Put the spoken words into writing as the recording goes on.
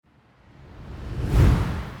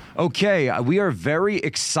Okay, we are very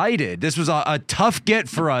excited. This was a tough get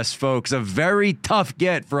for us, folks. A very tough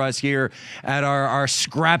get for us here at our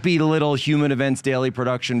scrappy little Human Events Daily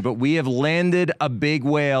production. But we have landed a big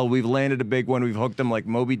whale. We've landed a big one. We've hooked him like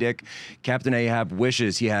Moby Dick. Captain Ahab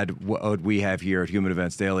wishes he had what we have here at Human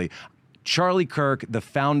Events Daily. Charlie Kirk, the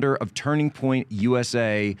founder of Turning Point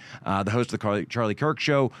USA, the host of the Charlie Kirk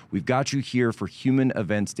Show. We've got you here for Human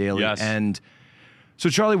Events Daily. Yes. And so,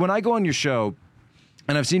 Charlie, when I go on your show,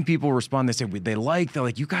 and I've seen people respond, they're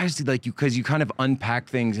like, you guys did because you kind of unpack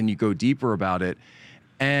things and you go deeper about it.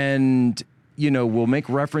 And, we'll make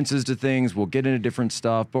references to things, we'll get into different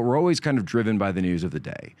stuff, but we're always kind of driven by the news of the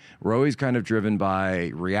day. We're always kind of driven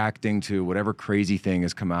by reacting to whatever crazy thing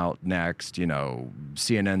has come out next,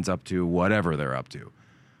 CNN's up to, whatever they're up to.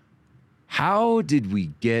 How did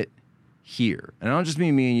we get here? And I don't just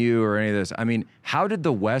mean me and you or any of this. I mean, how did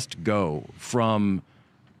the West go from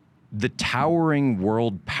the towering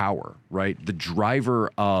world power, right? The driver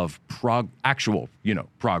of actual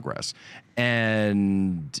progress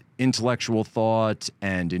and intellectual thought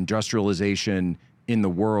and industrialization in the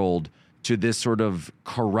world to this sort of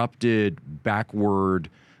corrupted, backward,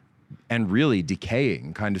 and really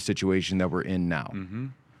decaying kind of situation that we're in now. Mm-hmm.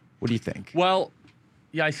 What do you think? Well,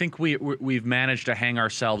 yeah, I think we've managed to hang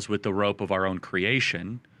ourselves with the rope of our own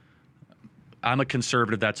creation. I'm a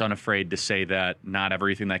conservative that's unafraid to say that not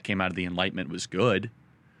everything that came out of the Enlightenment was good.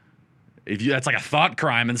 That's like a thought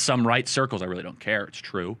crime in some right circles. I really don't care. It's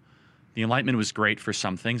true. The Enlightenment was great for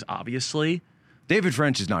some things, obviously. David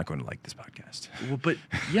French is not going to like this podcast. Well, but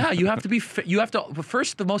yeah, you have to be.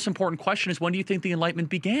 First, the most important question is, when do you think the Enlightenment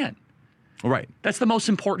began? Right. That's the most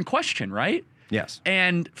important question, right? Yes.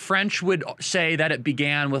 And French would say that it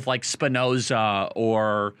began with like Spinoza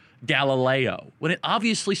or Galileo, when it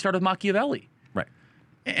obviously started with Machiavelli. Right.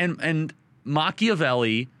 And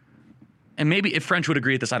Machiavelli, and maybe if French would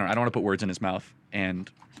agree with this, I don't want to put words in his mouth, and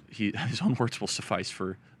his own words will suffice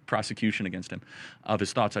for prosecution against him of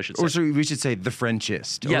his thoughts, I should say. Or so we should say the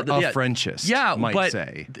Frenchist, or a Frenchist, might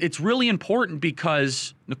say. It's really important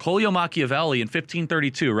because Niccolò Machiavelli in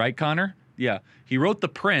 1532, right, Connor? Yeah. He wrote The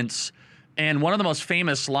Prince, and one of the most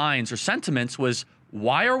famous lines or sentiments was,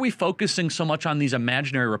 why are we focusing so much on these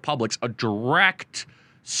imaginary republics? A direct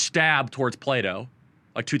stab towards Plato,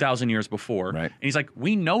 like 2,000 years before. Right. And he's like,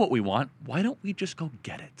 we know what we want. Why don't we just go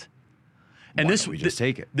get it? And why don't we just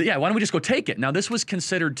take it? Yeah, why don't we just go take it? Now, this was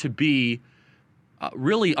considered to be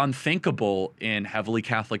really unthinkable in heavily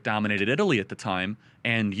Catholic-dominated Italy at the time,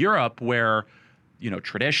 and Europe, where,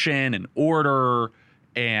 tradition and order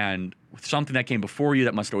and something that came before you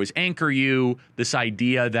that must always anchor you, this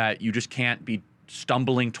idea that you just can't be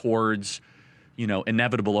stumbling towards,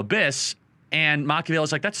 inevitable abyss. And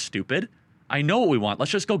Machiavelli's like, that's stupid. I know what we want.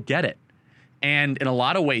 Let's just go get it. And in a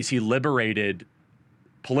lot of ways, he liberated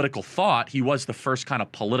political thought. He was the first kind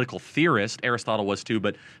of political theorist. Aristotle was too,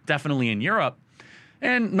 but definitely in Europe.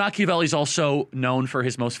 And Machiavelli's also known for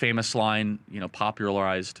his most famous line,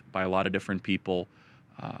 popularized by a lot of different people,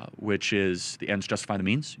 which is the ends justify the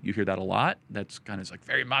means. You hear that a lot. That's kind of like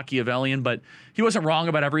very Machiavellian, but he wasn't wrong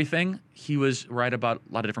about everything. He was right about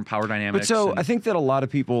a lot of different power dynamics. But so I think that a lot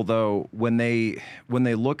of people, though, when they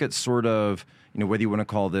look at sort of, whether you want to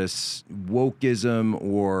call this wokeism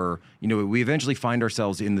or, we eventually find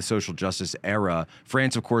ourselves in the social justice era.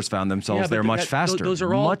 France, of course, found themselves there much faster. Those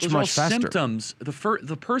are all much faster. symptoms.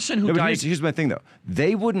 The person who died. Here's my thing, though.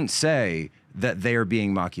 They wouldn't say that they are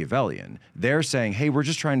being Machiavellian. They're saying, hey, we're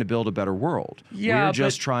just trying to build a better world. Yeah, we're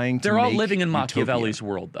just trying to They're all make living in utopia. Machiavelli's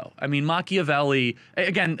world, though. I mean, Machiavelli,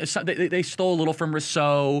 again, they stole a little from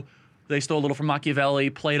Rousseau. They stole a little from Machiavelli.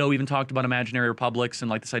 Plato even talked about imaginary republics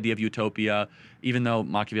and like this idea of utopia, even though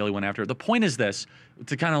Machiavelli went after it. The point is this,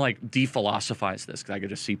 to kind of like de-philosophize this, because I could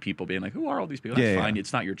just see people being like, who are all these people? That's fine.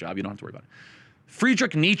 It's not your job. You don't have to worry about it.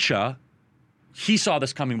 Friedrich Nietzsche, he saw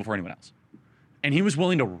this coming before anyone else. And he was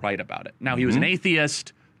willing to write about it. Now, he was an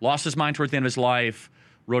atheist, lost his mind towards the end of his life,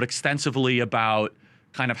 wrote extensively about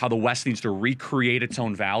kind of how the West needs to recreate its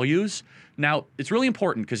own values. Now, it's really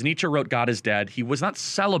important because Nietzsche wrote God is Dead. He was not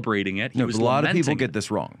celebrating it. He was a lot of people lamenting get it. this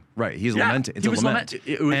wrong. Right. He's lamenting. It's he a was lament.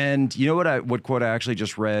 And you know what quote I actually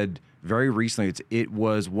just read very recently? It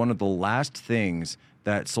was one of the last things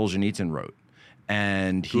that Solzhenitsyn wrote.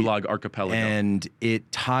 And Gulag Archipelago. And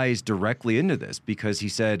it ties directly into this because he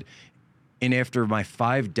said, and after my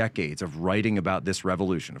 5 decades of writing about this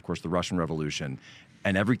revolution, of course, the Russian Revolution,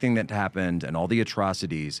 and everything that happened and all the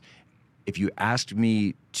atrocities, if you asked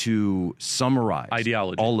me to summarize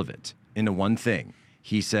ideology, all of it into one thing,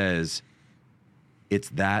 he says, it's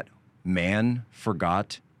that man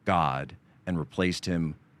forgot God and replaced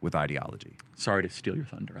him with ideology. Sorry to steal your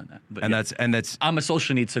thunder on that. But And yeah. that's I'm a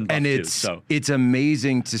Solzhenitsyn buff and too, so. it's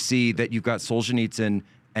amazing to see that you've got Solzhenitsyn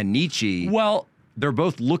and Nietzsche. Well, they're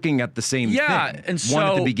both looking at the same Yeah, thing. and one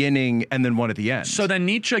at the so- beginning and then one at the end. so then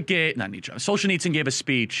Solzhenitsyn gave a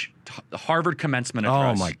speech, the Harvard commencement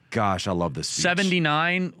address. oh my gosh, I love this speech.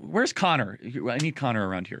 79. Where's Connor? I need Connor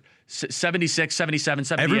around here. 76, 77,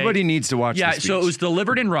 78. Everybody needs to watch Yeah, this so it speech. was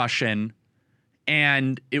delivered in Russian,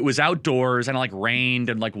 and it was outdoors, and it like rained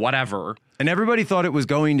and like whatever. And everybody thought it was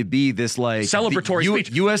going to be this like Celebratory the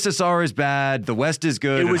speech. USSR is bad, the West is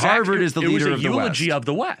good, It was and Harvard actually- is the leader It of was a the eulogy West. of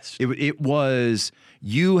the West. It was,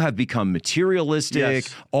 you have become materialistic.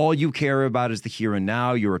 Yes. All you care about is the here and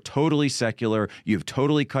now. You're totally secular. You've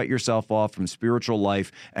totally cut yourself off from spiritual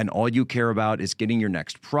life, and all you care about is getting your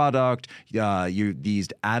next product. These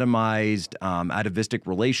atomized, atavistic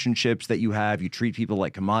relationships that you have. You treat people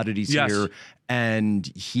like commodities Yes. here. And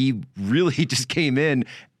he really just came in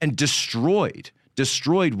and destroyed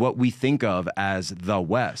what we think of as the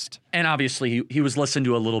West. And obviously, he was listened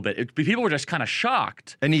to a little bit. People were just kind of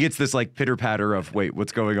shocked. And he gets this like pitter patter of, wait,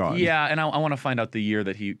 what's going on? Yeah, and I want to find out the year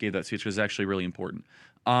that he gave that speech, because it's actually really important.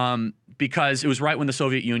 Because it was right when the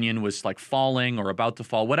Soviet Union was like falling or about to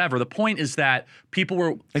fall, whatever. The point is that people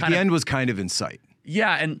were Like the end was kind of in sight.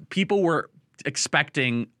 Yeah, and people were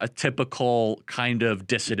expecting a typical kind of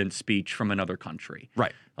dissident speech from another country.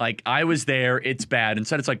 Right. Like, I was there, it's bad.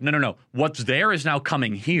 Instead, it's like, no. What's there is now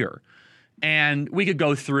coming here. And we could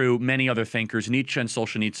go through many other thinkers. Nietzsche and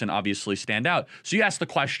Solzhenitsyn obviously stand out. So you ask the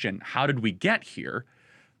question, how did we get here?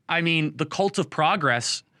 I mean, the cult of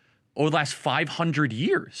progress over the last 500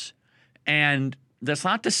 years. And that's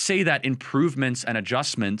not to say that improvements and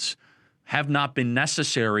adjustments have not been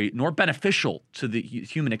necessary nor beneficial to the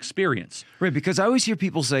human experience. Right, because I always hear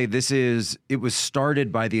people say it was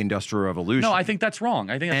started by the Industrial Revolution. No, I think that's wrong.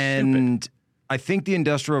 I think that's stupid. And I think the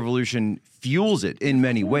Industrial Revolution fuels it in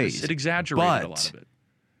many ways. It exaggerated a lot of it.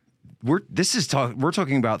 We're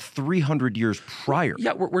talking about 300 years prior.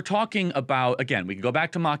 Yeah, we're talking about, again, we can go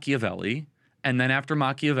back to Machiavelli, and then after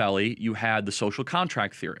Machiavelli, you had the social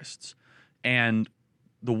contract theorists. And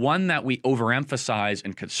the one that we overemphasize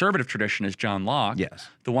in conservative tradition is John Locke. Yes.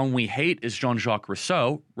 The one we hate is Jean-Jacques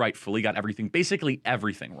Rousseau, rightfully got basically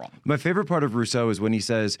everything wrong. My favorite part of Rousseau is when he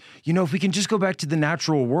says, if we can just go back to the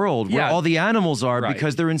natural world where Yeah. all the animals are Right.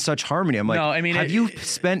 because they're in such harmony. I'm like, No, I mean, have you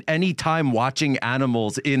spent any time watching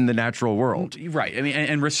animals in the natural world? Right. I mean,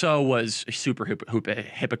 and Rousseau was a super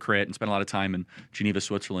hypocrite and spent a lot of time in Geneva,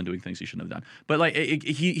 Switzerland, doing things he shouldn't have done. But like,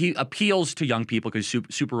 he appeals to young people because he's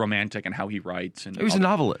super romantic in how he writes. And He was a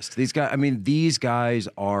novelist. These guys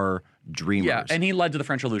are dreamers. Yeah, and he led to the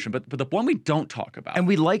French Revolution. But the one we don't talk about. And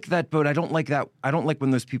we like that, but I don't like that. I don't like when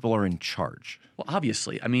those people are in charge. Well,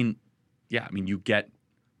 obviously, you get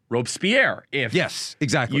Robespierre if Yes,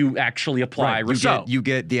 exactly. you actually apply Right. Rousseau. You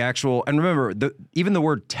get the actual, and remember, even the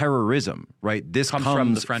word terrorism, right? This comes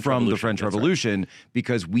from the French Revolution. That's Revolution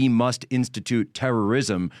because we must institute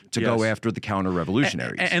terrorism to go Yes. after the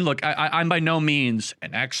counter-revolutionaries. And look, I'm by no means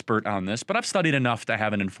an expert on this, but I've studied enough to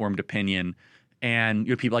have an informed opinion. And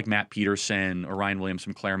people like Matt Peterson or Ryan Williams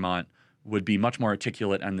from Claremont would be much more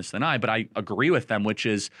articulate on this than I, but I agree with them, which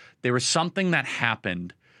is there was something that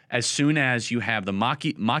happened as soon as you have the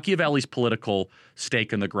Machiavelli's political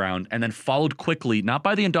stake in the ground, and then followed quickly, not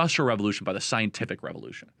by the Industrial Revolution, by the Scientific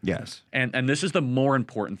Revolution. Yes. And this is the more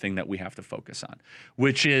important thing that we have to focus on,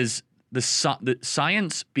 which is the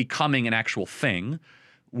science becoming an actual thing,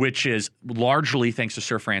 which is largely thanks to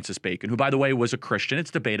Sir Francis Bacon, who, by the way, was a Christian.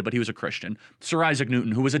 It's debated, but he was a Christian. Sir Isaac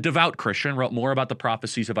Newton, who was a devout Christian, wrote more about the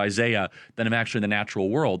prophecies of Isaiah than of actually the natural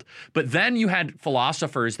world. But then you had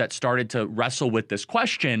philosophers that started to wrestle with this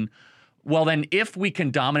question. Well, then, if we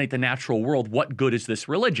can dominate the natural world, what good is this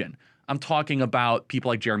religion? I'm talking about people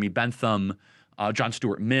like Jeremy Bentham, John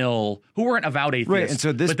Stuart Mill, who weren't avowed atheists. Right, and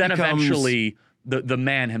so this but then becomes- eventually the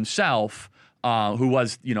man himself, who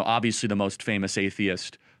was, obviously the most famous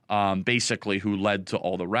atheist, basically who led to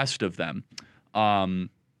all the rest of them.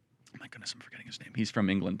 My goodness, I'm forgetting his name. He's from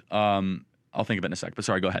England. I'll think of it in a sec. But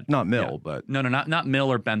sorry, go ahead. Not Mill, Yeah. but... No, not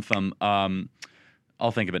Mill or Bentham.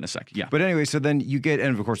 I'll think of it in a sec. Yeah. But anyway, so then you get,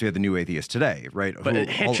 and of course we have the new atheists today, right? But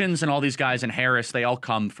Hitchens and all these guys and Harris, they all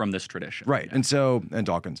come from this tradition. Right. Yeah. And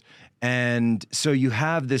Dawkins. And so you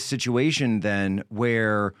have this situation then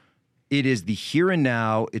where it is the here and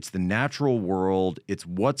now, it's the natural world, it's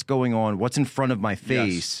what's going on, what's in front of my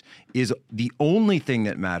face is the only thing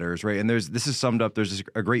that matters, right? And this is summed up, there's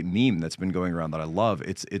a great meme that's been going around that I love.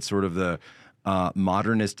 It's sort of the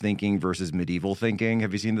modernist thinking versus medieval thinking.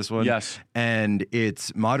 Have you seen this one? Yes. And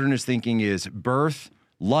it's modernist thinking is birth,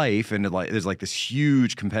 life, and there's like this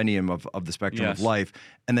huge compendium of the spectrum of Yes. life,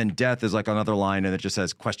 and then death is like another line, and it just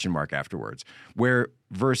says question mark afterwards. Where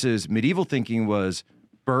versus medieval thinking was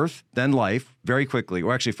birth, then life, very quickly.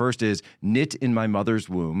 Or actually, first is knit in my mother's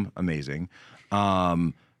womb, amazing.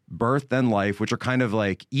 Birth, then life, which are kind of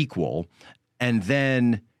like equal, and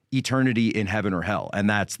then eternity in heaven or hell, and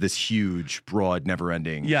that's this huge, broad,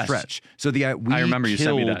 never-ending Yes. stretch. So we I remember you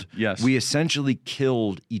sent me that. Yes. we essentially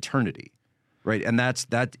killed eternity, right? And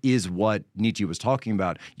that is what Nietzsche was talking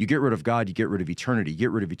about. You get rid of God, you get rid of eternity. You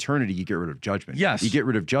get rid of eternity, you get rid of judgment. Yes. You get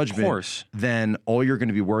rid of judgment, Of course. then all you're going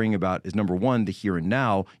to be worrying about is, number one, the here and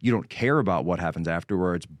now. You don't care about what happens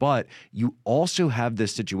afterwards, but you also have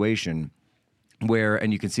this situation where,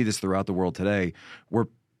 and you can see this throughout the world today, where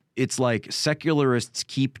it's like secularists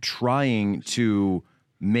keep trying to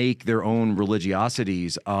make their own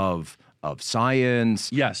religiosities of science,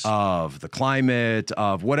 Yes. of the climate,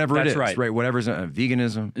 of whatever it That's is, right. Whatever's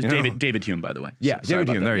veganism. It's you know? David Hume, by the way. Yeah, Sorry David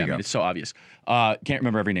about Hume, that. there you Yeah, I go. mean, it's so obvious. Can't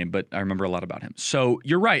remember every name, but I remember a lot about him. So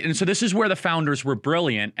you're right. And so this is where the founders were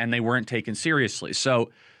brilliant and they weren't taken seriously. So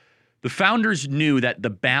the founders knew that the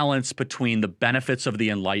balance between the benefits of the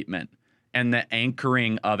Enlightenment and the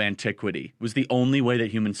anchoring of antiquity was the only way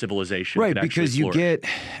that human civilization Right, could actually because you flourish. get,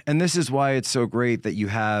 and this is why it's so great that you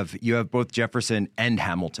have both Jefferson and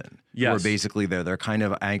Hamilton. Who are Yes. basically there. They're kind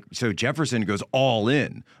of so Jefferson goes all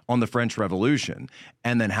in on the French Revolution,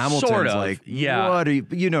 and then Hamilton's Sort of, like, yeah. what are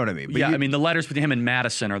you know what I mean? But Yeah, you- I mean, the letters between him and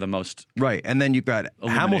Madison are the most. right. And then you've got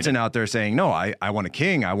Hamilton out there saying, no, I want a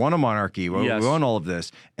king, I want a monarchy, we Yes. want all of this.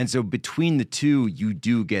 And so between the two, you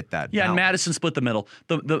do get that. Yeah, and balance. Madison split the middle.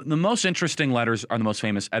 The most interesting letters are the most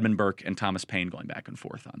famous, Edmund Burke and Thomas Paine going back and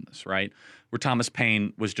forth on this, right? Where Thomas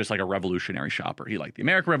Paine was just like a revolutionary shopper. He liked the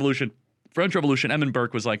American Revolution, French Revolution. Edmund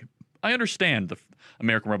Burke was like, I understand the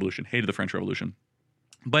American Revolution, hated the French Revolution.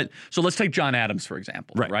 But so let's take John Adams, for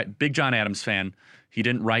example, right? Big John Adams fan. He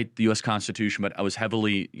didn't write the U.S. Constitution, but I was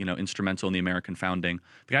heavily, instrumental in the American founding.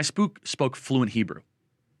 The guy spoke fluent Hebrew.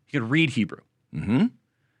 He could read Hebrew. Mm-hmm.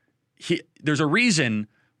 There's a reason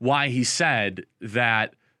why he said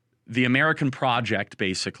that the American project,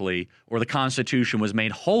 basically, or the Constitution, was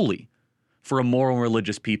made holy for a moral and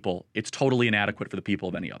religious people. It's totally inadequate for the people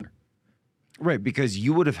of any other. Right, because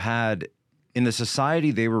you would have had, in the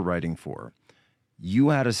society they were writing for, you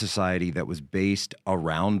had a society that was based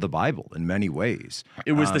around the Bible in many ways.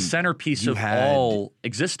 It was the centerpiece you of had, all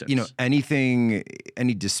existence.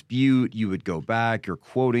 Any dispute, you would go back, you're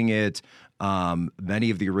quoting it.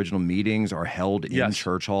 Many of the original meetings are held in Yes.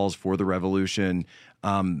 church halls for the revolution.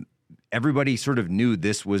 Everybody sort of knew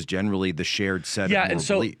this was generally the shared set of moral and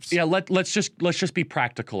so beliefs. let's just be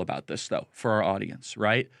practical about this though for our audience,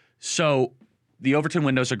 right? So the Overton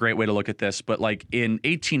window is a great way to look at this, but like in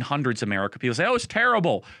 1800s America, people say, "Oh, it's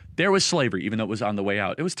terrible. There was slavery, even though it was on the way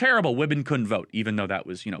out. It was terrible. Women couldn't vote, even though that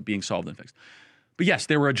was being solved and fixed." But yes,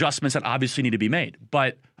 there were adjustments that obviously need to be made.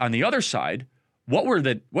 But on the other side, what are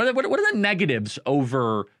the negatives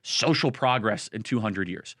over social progress in 200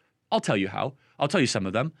 years? I'll tell you how. I'll tell you some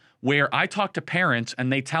of them. Where I talk to parents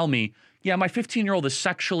and they tell me, "Yeah, my 15-year-old is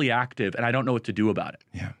sexually active and I don't know what to do about it."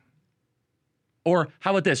 Yeah. Or how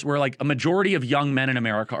about this, where like a majority of young men in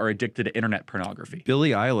America are addicted to internet pornography. Billie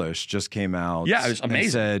Eilish just came out. Yeah, it was amazing.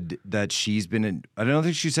 And said that she's been. I don't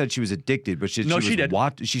think she said she was addicted, but she she did.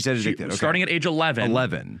 She said addicted. Okay. Starting at age 11.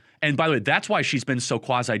 11. And by the way, that's why she's been so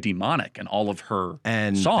quasi-demonic in all of her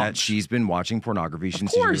And songs. that she's been watching pornography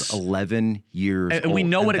since she course. was 11 years old. And we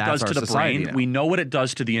know what it that's does to our the society brain. now. We know what it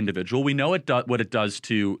does to the individual. We know what it does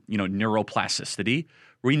to neuroplasticity.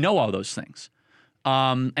 We know all those things.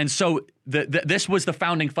 And so this was the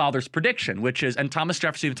founding fathers' prediction, which is, and Thomas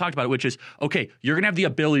Jefferson even talked about it, which is, okay, you're going to have the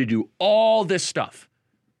ability to do all this stuff.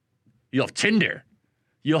 You'll have Tinder.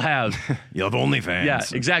 You'll have You'll have OnlyFans. yeah,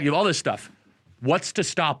 exactly. You have all this stuff. What's to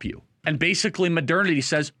stop you? And basically modernity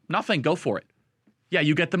says, nothing, go for it. Yeah,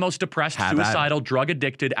 you get the most depressed, Have at it. suicidal, drug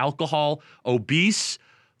addicted, alcohol, obese,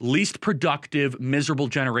 least productive, miserable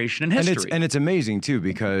generation in history. And it's amazing too,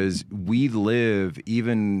 because we live,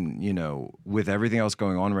 even, with everything else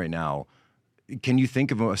going on right now, can you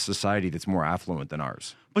think of a society that's more affluent than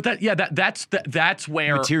ours? But that's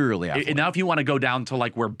where Materially affluent. And now if you want to go down to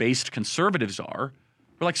like where based conservatives are,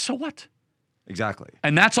 we're like, so what? Exactly.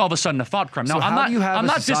 And that's all of a sudden a thought crime. Now, So how do you have I'm a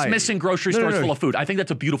not society? dismissing grocery No, no, stores no. full of food. I think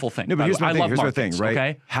that's a beautiful thing. No, but here's I my love thing, markets, right?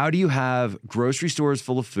 okay? How do you have grocery stores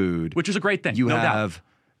full of food? Which is a great thing. You no have, doubt.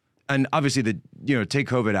 and obviously take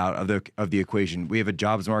COVID out of the equation. We have a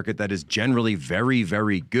jobs market that is generally very,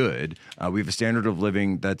 very good. We have a standard of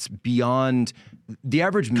living that's beyond the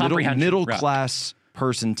average middle Comprehension, right. class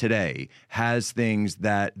person today has things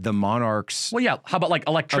that the monarchs Well, yeah. How about like of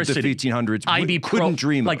the electricity? 1500s couldn't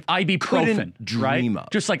dream like of. ibuprofen, Couldn't dream right? of.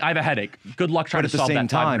 Just like I have a headache. Good luck trying But to solve that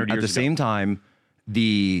 500 years at the ago. same time,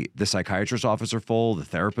 the psychiatrist office are full, the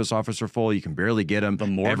therapist office are full. You can barely get them. The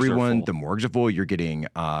morgues are full. The morgues are full. You're getting,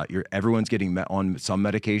 everyone's getting on some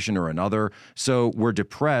medication or another. So we're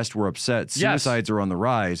depressed, we're upset. Yes. Suicides are on the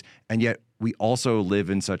rise, and yet we also live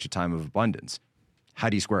in such a time of abundance. How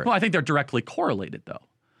do you square it? Well, I think they're directly correlated, though.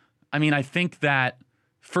 I mean, I think that,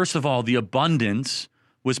 first of all, the abundance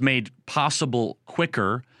was made possible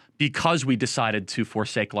quicker because we decided to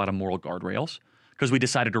forsake a lot of moral guardrails, because we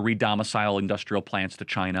decided to re-domicile industrial plants to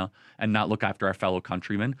China and not look after our fellow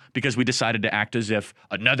countrymen, because we decided to act as if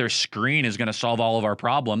another screen is going to solve all of our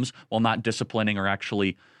problems while not disciplining or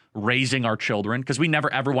actually raising our children, because we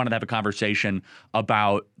never ever wanted to have a conversation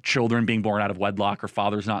about children being born out of wedlock or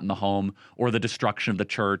fathers not in the home or the destruction of the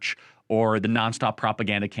church or the nonstop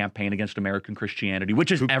propaganda campaign against American Christianity,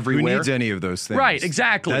 which is everywhere. Who needs any of those things? Right,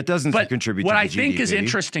 exactly. That doesn't But contribute what to the I think is GDP.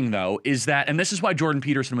 interesting, though, is that, and this is why Jordan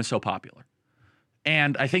Peterson was so popular,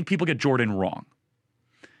 and I think people get Jordan wrong.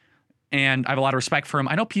 And I have a lot of respect for him.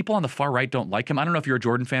 I know people on the far right don't like him. I don't know if you're a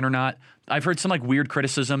Jordan fan or not. I've heard some like weird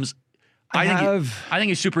criticisms. I think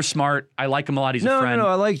he's super smart. I like him a lot. He's a friend. No,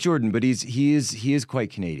 I like Jordan, but he is quite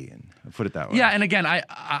Canadian. I'll put it that way. Yeah, and again,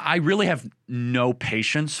 I really have no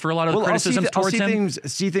patience for a lot of the criticisms towards him.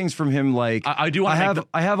 See things from him like I do want to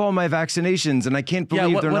I have all my vaccinations and I can't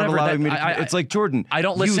believe they're not whatever, allowing me to. It's like, Jordan, I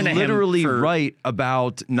don't listen to him You literally for- write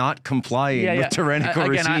about not complying with tyrannical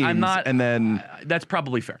Again, regimes, I'm not, and then. That's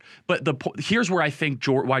probably fair. But here's where I think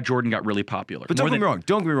why Jordan got really popular. But don't get me wrong.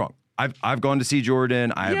 Don't get me wrong. I've gone to see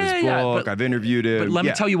Jordan. I have his book. I've interviewed him. But let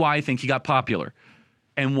me tell you why I think he got popular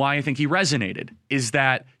and why I think he resonated is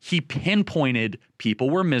that he pinpointed people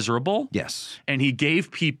were miserable. Yes. And he gave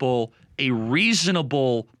people a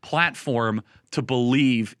reasonable platform to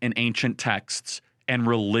believe in ancient texts and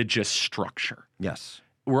religious structure. Yes.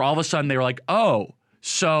 Where all of a sudden they were like, oh,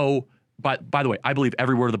 so, but by the way, I believe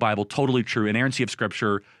every word of the Bible, totally true, inerrancy of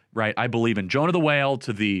Scripture, right? I believe in Jonah the whale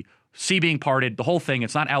to the sea being parted, the whole thing.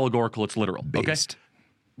 It's not allegorical, it's literal. Based. Okay?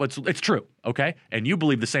 But it's true, okay? And you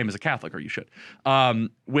believe the same as a Catholic, or you should,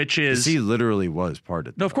 which is... The sea literally was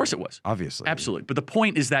parted. No, of course it was. Obviously. Absolutely. But the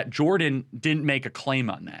point is that Jordan didn't make a claim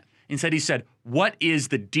on that. Instead, he said, what is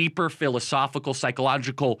the deeper philosophical,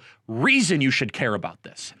 psychological reason you should care about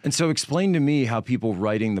this? And so explain to me how people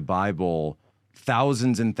writing the Bible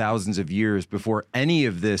thousands and thousands of years before any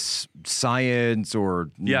of this science or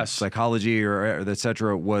psychology or et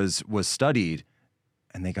cetera was studied,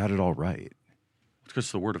 and they got it all right. It's because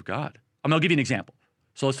it's the Word of God. I'll give you an example.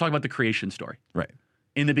 So let's talk about the creation story. Right.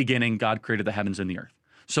 In the beginning, God created the heavens and the earth.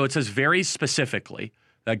 So it says very specifically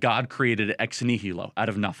that God created ex nihilo, out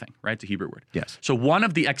of nothing, right? It's a Hebrew word. Yes. So one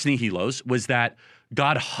of the ex nihilos was that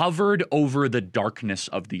God hovered over the darkness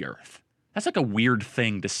of the earth. That's like a weird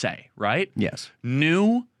thing to say, right? Yes.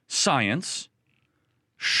 New science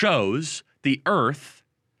shows the earth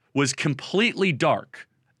was completely dark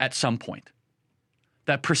at some point.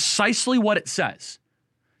 That precisely what it says,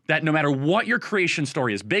 that no matter what your creation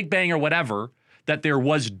story is, Big Bang or whatever, that there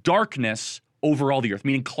was darkness over all the earth,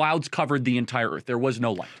 meaning clouds covered the entire earth. There was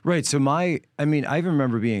no light. Right. So I even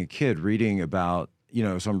remember being a kid reading about,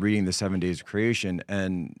 so I'm reading the 7 days of creation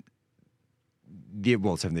and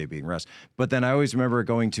 7 day being rest. But then I always remember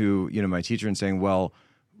going to, my teacher and saying, well,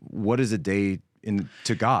 what is a day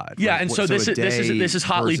to God? Yeah, like, and so this is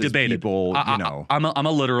hotly debated. People, I'm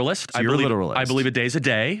a literalist. So you're a literalist. I believe a day is a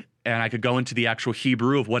day, and I could go into the actual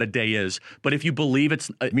Hebrew of what a day is. But if you believe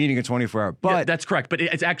it's meaning a 24-hour, but yeah, that's correct. But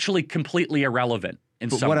it's actually completely irrelevant in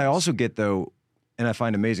some what ways. I also get though, and I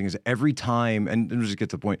find amazing, is every time, and we'll just get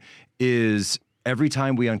to the point, is every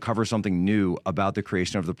time we uncover something new about the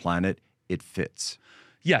creation of the planet, it fits.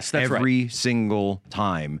 Yes, that's right. Every single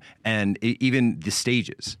time, and even the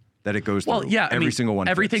stages that it goes through. Well, yeah, every single one.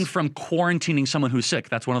 Everything fits. from quarantining someone who's sick,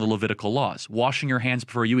 that's one of the Levitical laws. Washing your hands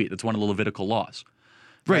before you eat, that's one of the Levitical laws.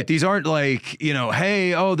 Right. These aren't like,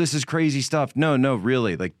 hey, this is crazy stuff. No,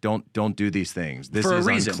 really. Like, don't do these things. This For is a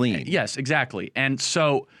reason. unclean. Yes, exactly. And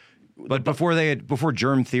so... But before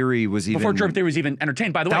germ theory was even... Before germ theory was even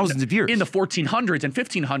entertained, by the way... Thousands of years. In the 1400s and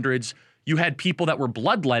 1500s, you had people that were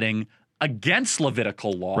bloodletting against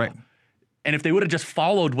Levitical law. Right. And if they would have just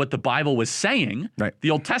followed what the Bible was saying, Right. the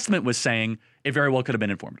Old Testament was saying, it very well could have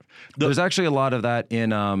been informative. There's actually a lot of that in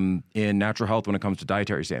natural health when it comes to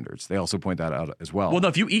dietary standards. They also point that out as well. Well, no,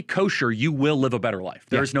 if you eat kosher, you will live a better life.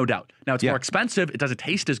 There's no doubt. Now, it's Yeah. more expensive. It doesn't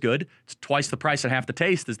taste as good. It's twice the price and half the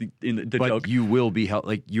taste is the but joke. you will be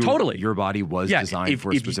Totally. Your body was designed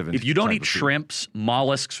for a specific. If you don't type eat of food. shrimps,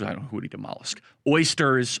 mollusks, I don't know who would eat a mollusk,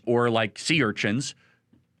 oysters, or like sea urchins,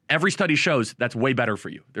 every study shows that's way better for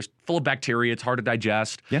you. They're full of bacteria. It's hard to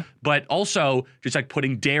digest. Yeah. But also, just like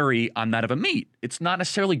putting dairy on that of a meat, it's not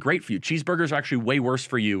necessarily great for you. Cheeseburgers are actually way worse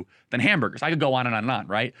for you than hamburgers. I could go on and on and on,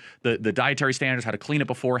 right? The dietary standards, how to clean it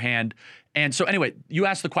beforehand. And so anyway, you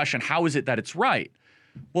asked the question, how is it that it's right?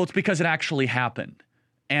 Well, it's because it actually happened.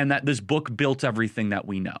 And that this book built everything that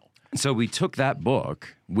we know. So we took that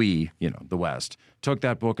book, the West, took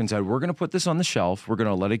that book and said, we're going to put this on the shelf. We're going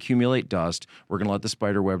to let it accumulate dust. We're going to let the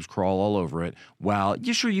spider webs crawl all over it. Well,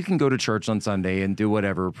 you can go to church on Sunday and do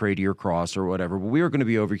whatever, pray to your cross or whatever. But we are going to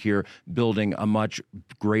be over here building a much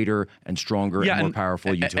greater and stronger and more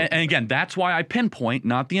powerful utopia. And again, that's why I pinpoint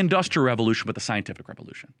not the Industrial Revolution, but the Scientific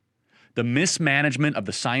Revolution. The mismanagement of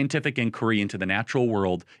the scientific inquiry into the natural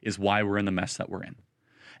world is why we're in the mess that we're in.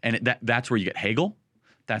 And that's where you get Hegel.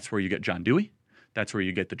 That's where you get John Dewey. That's where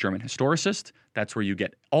you get the German historicist. That's where you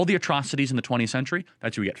get all the atrocities in the 20th century.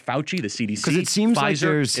 That's where you get Fauci, the CDC, Because it seems Pfizer. like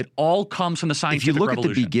there's... It all comes from the scientific revolution. If you look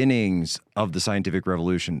revolution. at the beginnings of the scientific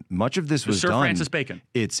revolution, much of this was Sir done... Francis Bacon.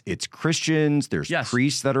 It's Christians. There's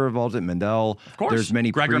priests that are involved in Mendel. Of course. There's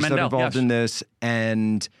many Gregor priests that are Mendel, involved in this.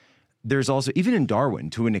 And there's also... Even in Darwin,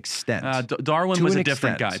 to an extent. Darwin was a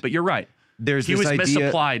different guy. But you're right. He was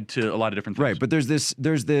misapplied to a lot of different things. Right, but there's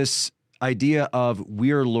this idea of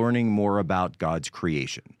we're learning more about God's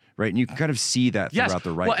creation, right? And you can kind of see that throughout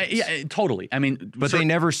the writings. Well, yeah, totally. I mean, but they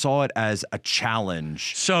never saw it as a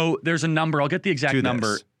challenge. So there's a number. I'll get the exact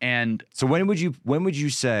number. And so when would you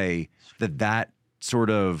say that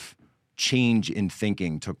sort of change in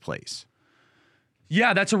thinking took place?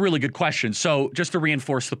 Yeah, that's a really good question. So just to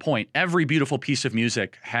reinforce the point, every beautiful piece of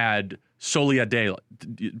music had Solia Deo.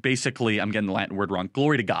 Basically, I'm getting the Latin word wrong.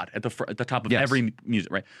 Glory to God at the top of every music,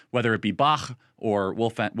 right? Whether it be Bach or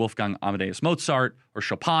Wolfgang Amadeus Mozart or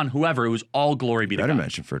Chopin, whoever, it was all glory be to God. You better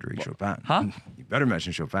mention Frédéric Chopin. Huh? You better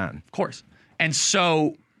mention Chopin. Of course. And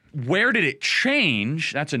so where did it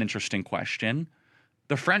change? That's an interesting question.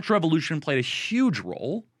 The French Revolution played a huge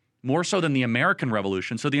role, more so than the American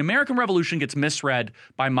Revolution. So the American Revolution gets misread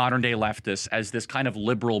by modern-day leftists as this kind of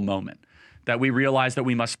liberal moment, that we realize that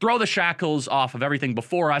we must throw the shackles off of everything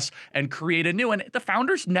before us and create a new. And the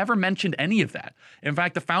founders never mentioned any of that. In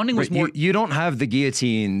fact, the founding was more... You don't have the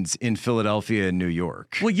guillotines in Philadelphia and New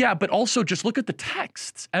York. Well, yeah, but also just look at the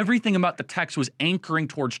texts. Everything about the text was anchoring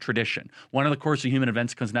towards tradition. One of the course of human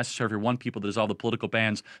events becomes necessary for one people to dissolve the political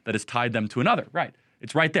bands that has tied them to another. Right.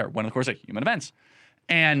 It's right there. One of the course of human events.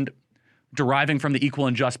 And deriving from the equal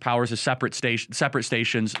and just powers of separate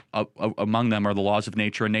stations, among them are the laws of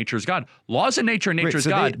nature and nature is God. Laws of nature and nature is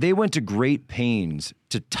God. They went to great pains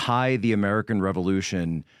to tie the American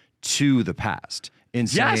Revolution to the past in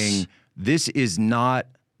saying this is not,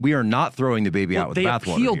 we are not throwing the baby out with the bathwater.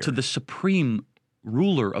 They appealed to the supreme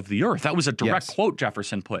ruler of the earth. That was a direct quote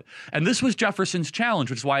Jefferson put. And this was Jefferson's challenge,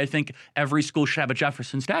 which is why I think every school should have a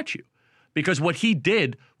Jefferson statue. Because what he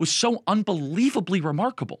did was so unbelievably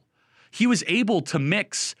remarkable. He was able to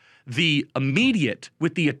mix the immediate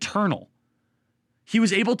with the eternal. He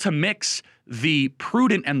was able to mix the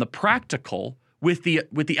prudent and the practical with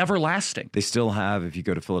the everlasting. They still have, if you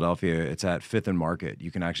go to Philadelphia, it's at 5th and Market. You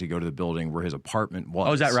can actually go to the building where his apartment was.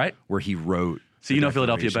 Oh, is that right? Where he wrote. So you know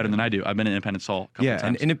Philadelphia better than I do. I've been in Independence Hall a couple of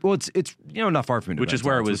times. And it's not far from which is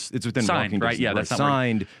where it was it's within signed, walking right? distance, Yeah, that's not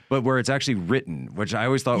signed, but where it's actually written, which I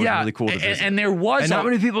always thought was really cool to visit. And there was not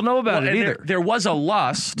many people know about it either. There was a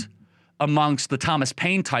lust amongst the Thomas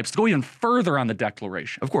Paine types to go even further on the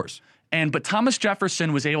Declaration. Of course. But Thomas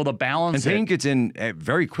Jefferson was able to balance and Paine gets in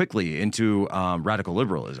very quickly into radical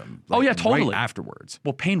liberalism. Totally. Right afterwards.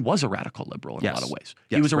 Well, Paine was a radical liberal in a lot of ways.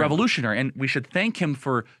 Yes, he was a revolutionary, and we should thank him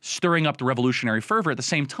for stirring up the revolutionary fervor. At the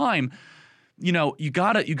same time, you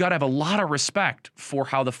gotta have a lot of respect for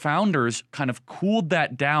how the founders kind of cooled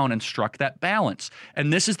that down and struck that balance.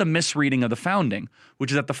 And this is the misreading of the founding,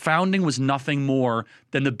 which is that the founding was nothing more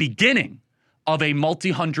than the beginning of a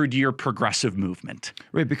multi-hundred-year progressive movement.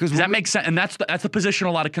 Right, because does that make sense? And that's the position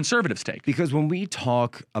a lot of conservatives take. Because when we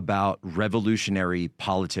talk about revolutionary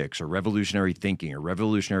politics or revolutionary thinking or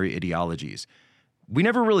revolutionary ideologies, we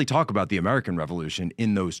never really talk about the American Revolution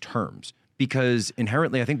in those terms. Because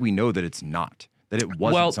inherently, I think we know that it's not, that it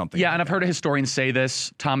wasn't something. Yeah, like and I've heard a historian say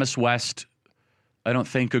this. Thomas West, I don't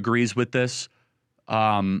think, agrees with this.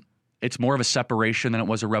 it's more of a separation than it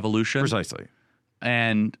was a revolution. Precisely.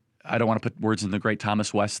 And I don't want to put words in the great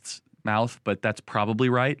Thomas West's mouth, but that's probably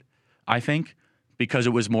right, I think, because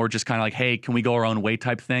it was more just kind of like, hey, can we go our own way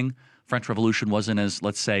type thing. French Revolution wasn't as,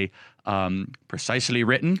 let's say, precisely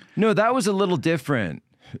written. No, that was a little different.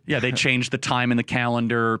 Yeah, they changed the time in the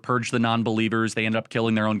calendar, purged the non-believers. They ended up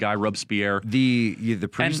killing their own guy, Robespierre.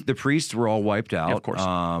 The priests were all wiped out. Yeah, of course.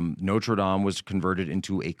 Notre Dame was converted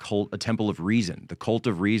into a temple of reason. The cult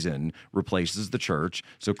of reason replaces the church.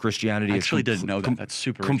 So Christianity I actually didn't know that. That's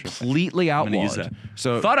super completely interesting. I'm gonna outlawed. use that.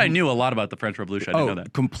 So thought I knew a lot about the French Revolution. I didn't know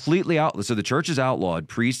that. Completely outlawed. So the church is outlawed.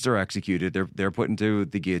 Priests are executed. They're put into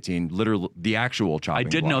the guillotine. Literally, the actual chopping. I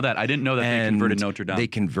did know that. I didn't know that they converted Notre Dame. They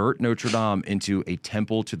convert Notre Dame into a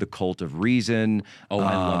temple to the cult of reason. Oh,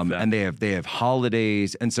 I love that. And they have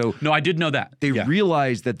holidays, and so no, I did know that. they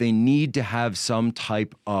realize that they need to have some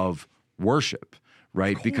type of worship,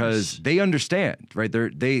 right? Because they understand, right?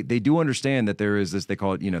 They do understand that there is this, they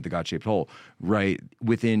call it, the God-shaped hole, right,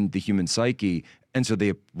 within the human psyche, and so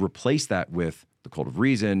they replace that with the cult of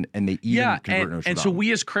reason, and they even convert Notre Dame. And so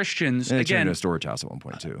we as Christians, and they again, turned into a storage house at one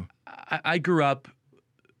point too. I grew up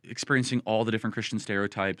experiencing all the different Christian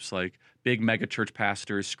stereotypes, like big mega church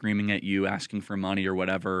pastors screaming at you, asking for money or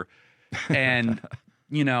whatever. And,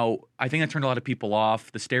 I think that turned a lot of people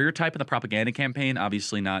off. The stereotype in the propaganda campaign,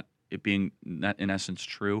 obviously not it being not in essence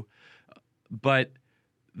true, but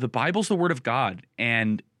the Bible's the word of God,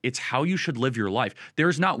 and it's how you should live your life.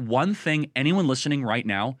 There's not one thing anyone listening right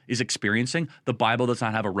now is experiencing. The Bible does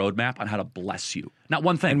not have a roadmap on how to bless you. Not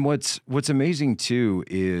one thing. And what's amazing too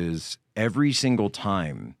is every single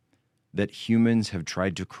time that humans have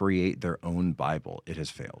tried to create their own Bible, it has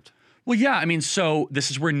failed. Well, yeah, I mean, so this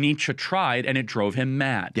is where Nietzsche tried, and it drove him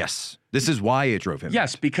mad. Yes, this is why it drove him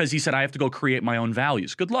Yes, because he said, I have to go create my own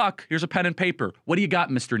values. Good luck. Here's a pen and paper. What do you got,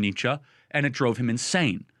 Mr. Nietzsche? And it drove him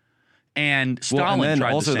insane. And Stalin and then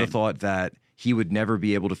tried also the same. the thought that he would never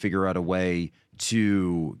be able to figure out a way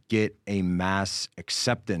to get a mass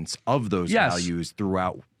acceptance of those values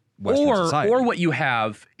throughout Western society. Or what you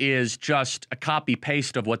have is just a copy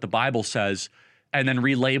paste of what the Bible says and then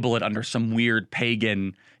relabel it under some weird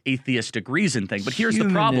pagan atheistic reason thing. But here's the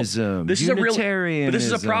problem. This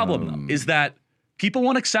is a problem, though, is that people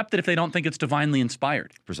won't accept it if they don't think it's divinely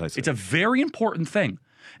inspired. Precisely. It's a very important thing.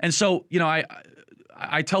 And so,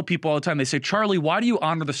 I tell people all the time, they say, Charlie, why do you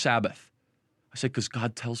honor the Sabbath? I say, because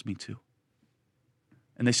God tells me to.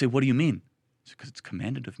 And they say, what do you mean? I said, because it's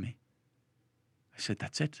commanded of me. I said,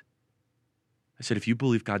 that's it. I said, if you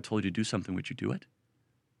believe God told you to do something, would you do it?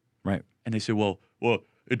 Right. And they say, well,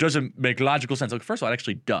 it doesn't make logical sense. Like, first of all, it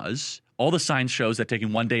actually does. All the science shows that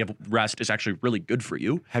taking one day of rest is actually really good for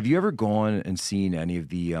you. Have you ever gone and seen any of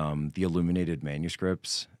the illuminated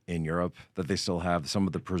manuscripts in Europe that they still have, some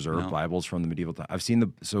of the preserved Bibles from the medieval time? I've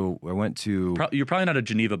seen so I went to... You're probably not a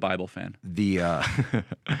Geneva Bible fan.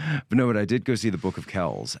 But I did go see the Book of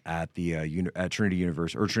Kells at the at Trinity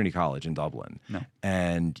University or Trinity College in Dublin. No.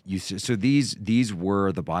 And these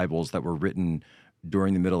were the Bibles that were written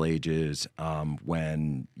during the Middle Ages,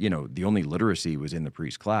 when the only literacy was in the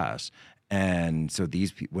priest class, and so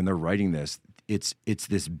these people, when they're writing this, it's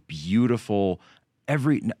this beautiful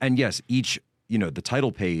each the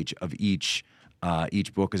title page of each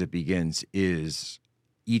book as it begins is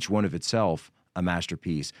each one of itself a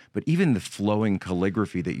masterpiece. But even the flowing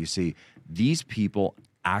calligraphy that you see, these people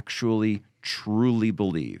actually truly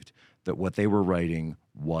believed that what they were writing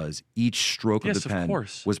was each stroke of the pen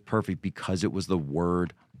was perfect because it was the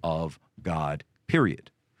word of God,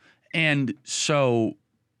 period. And so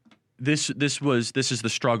this is the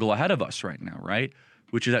struggle ahead of us right now, right?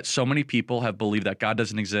 Which is that so many people have believed that God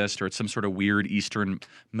doesn't exist, or it's some sort of weird Eastern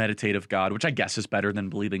meditative God, which I guess is better than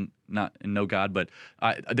believing not in no God. But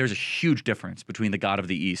there's a huge difference between the God of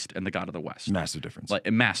the East and the God of the West. Massive difference.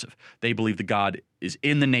 Massive. They believe the God is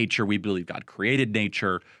in the nature. We believe God created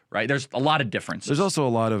nature, right? There's a lot of differences. There's also a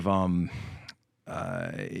lot of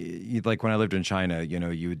like when I lived in China,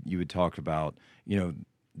 you would talk about,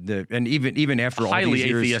 and even after all these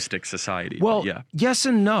years, highly atheistic society. Well, yes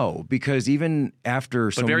and no, because even after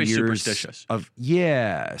so many years superstitious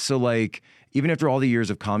so like even after all the years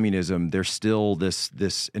of communism, there's still this,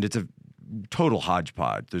 and it's a total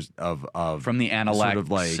hodgepodge. There's of from the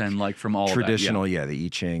Analects and from all traditional, of that, the I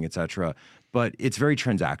Ching, etc. But it's very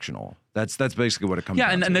transactional. That's basically what it comes down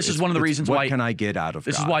to. Yeah, and this is one of the reasons why. What can I get out of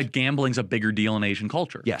this God? is why gambling's a bigger deal in Asian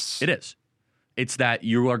culture. Yes. It is. It's that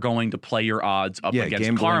you are going to play your odds up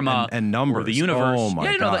against karma and numbers. Or the universe. Oh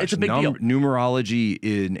my gosh. It's a big deal. Numerology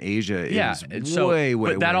in Asia is way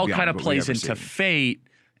but that all kind of beyond what plays we've ever into seen. fate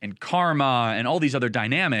and karma and all these other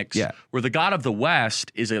dynamics. Yeah. Where the God of the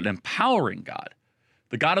West is an empowering God.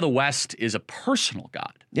 The God of the West is a personal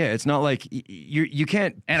God. Yeah, it's not like you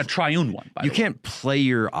can't, And a triune one, by the you way. can't play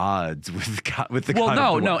your odds with God, with the Well, God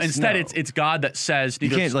no, of the no. West. Instead, No. it's God that says You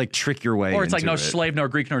can't like trick your way or it's like into no it. slave, nor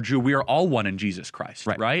Greek, nor Jew. We are all one in Jesus Christ,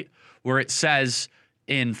 right? Where it says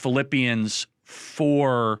in Philippians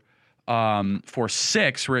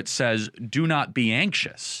 4:6, where it says, "Do not be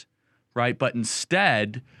anxious," right? But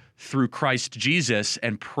instead, through Christ Jesus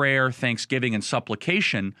and prayer, thanksgiving, and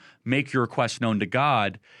supplication, make your requests known to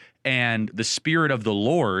God, and the Spirit of the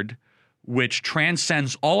Lord, which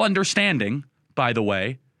transcends all understanding, by the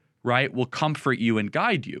way, right, will comfort you and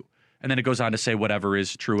guide you. And then it goes on to say whatever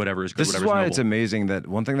is true, whatever is good, This is whatever is why noble. it's amazing that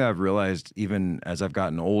one thing that I've realized, even as I've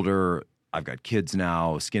gotten older, I've got kids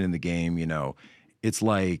now, skin in the game, it's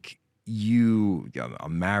like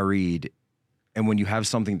I'm married, and when you have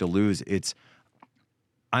something to lose,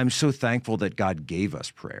 I'm so thankful that God gave us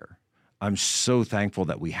prayer. I'm so thankful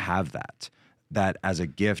that we have that as a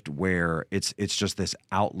gift where it's just this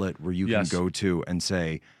outlet where you can go to and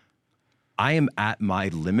say, I am at my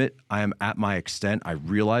limit. I am at my extent. I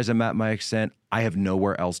realize I'm at my extent. I have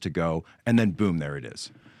nowhere else to go. And then boom, there it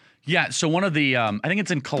is. Yeah, so one of the, I think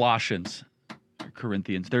it's in Colossians,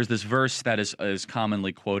 Corinthians, there's this verse that is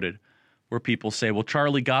commonly quoted where people say, well,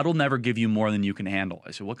 Charlie, God will never give you more than you can handle.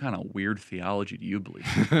 I said, what kind of weird theology do you believe?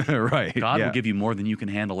 Right. God yeah. will give you more than you can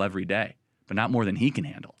handle every day, but not more than he can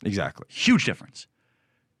handle. Exactly. Huge difference.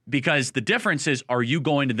 Because the difference is, are you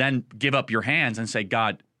going to then give up your hands and say,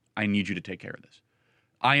 God, I need you to take care of this.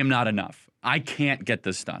 I am not enough. I can't get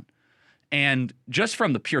this done. And just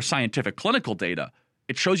from the pure scientific clinical data,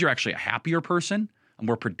 it shows you're actually a happier person, a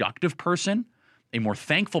more productive person, a more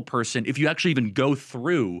thankful person if you actually even go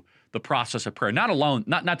through the process of prayer. Not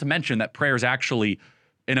to mention that prayer is actually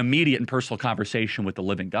an immediate and personal conversation with the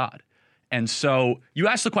living God. And so you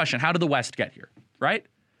ask the question, how did the West get here, right?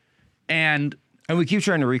 And we keep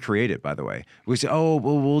trying to recreate it, by the way. We say, oh,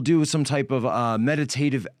 well, we'll do some type of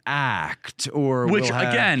meditative act, or which, we'll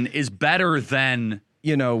have, again, is better than...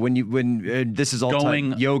 when this is all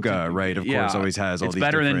going yoga, right? Of course, always has all it's these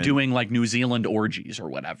better than different- doing like New Zealand orgies or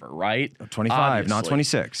whatever, right? 25, not Obviously.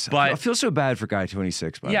 26. But I feel so bad for guy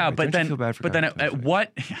 26. By yeah, the way. but Don't then you feel bad for but guy then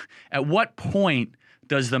 26? at what point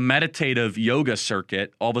does the meditative yoga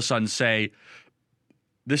circuit all of a sudden say,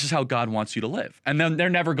 this is how God wants you to live? And then they're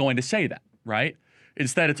never going to say that, right?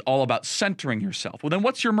 Instead, it's all about centering yourself. Well, then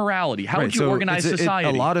what's your morality? How would you organize society?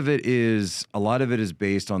 A lot of it is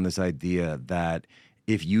based on this idea that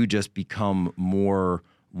if you just become more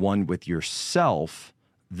one with yourself,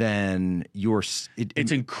 then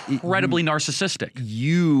it's incredibly narcissistic.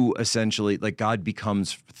 You essentially, like, God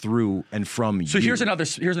becomes through and from you. So here's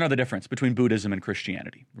another difference between Buddhism and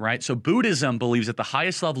Christianity, right? So Buddhism believes at the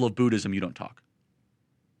highest level of Buddhism, you don't talk.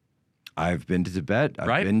 I've been to Tibet. I've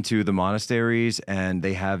Right? been to the monasteries, and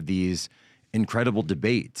they have these incredible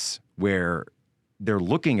debates where they're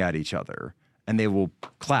looking at each other and they will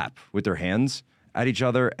clap with their hands at each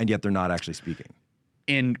other, and yet they're not actually speaking.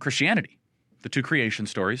 In Christianity, the two creation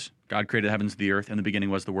stories, God created the heavens and the earth, in the beginning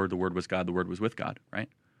was the Word was God, the Word was with God, right?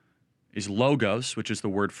 Is logos, which is the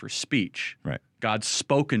word for speech. Right. God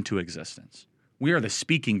spoke into existence. We are the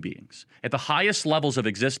speaking beings. At the highest levels of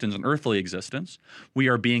existence and earthly existence, we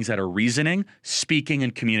are beings that are reasoning, speaking,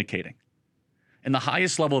 and communicating. In the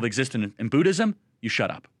highest level of existence in Buddhism, you shut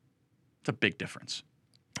up. It's a big difference.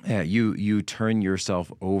 Yeah, you turn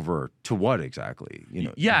yourself over to what exactly? The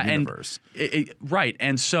universe. Right.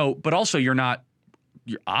 And so, but also you're not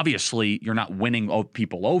winning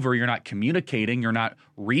people over. You're not communicating. You're not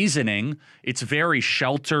reasoning. It's very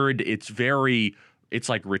sheltered. It's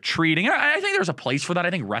like retreating. I think there's a place for that. I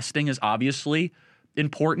think resting is obviously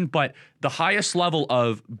important, but the highest level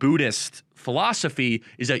of Buddhist philosophy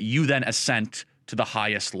is that you then ascent to the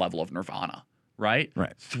highest level of nirvana, right?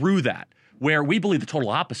 Right. Through that, where we believe the total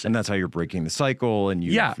opposite. And that's how you're breaking the cycle. And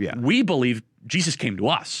we believe Jesus came to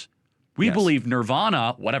us. We Yes. believe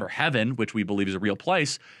nirvana, whatever, heaven, which we believe is a real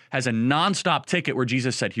place, has a nonstop ticket where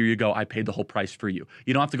Jesus said, here you go, I paid the whole price for you.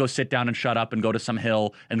 You don't have to go sit down and shut up and go to some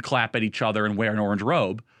hill and clap at each other and wear an orange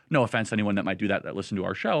robe. No offense to anyone that might do that listen to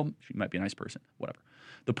our show. She might be a nice person, whatever.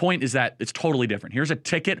 The point is that it's totally different. Here's a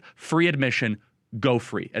ticket, free admission, go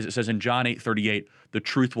free. As it says in John 8:38, the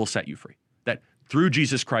truth will set you free. That through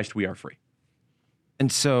Jesus Christ, we are free.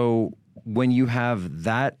 And so when you have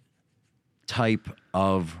that type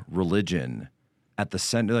of religion at the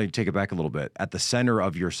center, like, take it back a little bit, at the center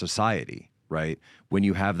of your society, right? When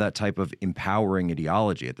you have that type of empowering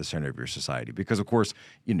ideology at the center of your society, because of course,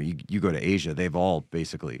 you go to Asia, they've all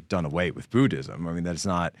basically done away with Buddhism. I mean, that's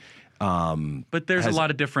not, But there's a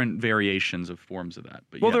lot of different variations of forms of that.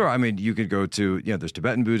 But Well, yeah. there are. I mean, you could go to, there's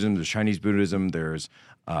Tibetan Buddhism, there's Chinese Buddhism, there's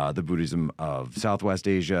the Buddhism of Southwest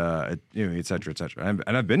Asia, et cetera, et cetera.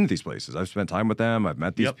 And I've been to these places. I've spent time with them. I've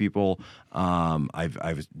met these Yep. people. I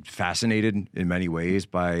was fascinated in many ways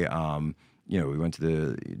by, we went to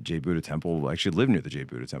the Jade Buddha Temple. I actually lived near the Jade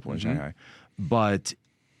Buddha Temple in Shanghai. But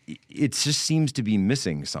it just seems to be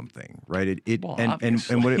missing something, right? Well, and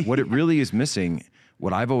obviously. what it really is missing,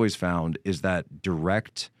 what I've always found, is that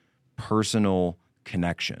direct personal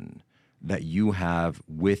connection that you have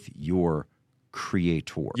with your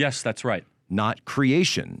creator. Yes, that's right. Not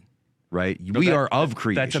creation, right? We are of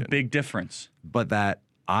creation. That's a big difference. But that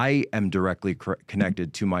I am directly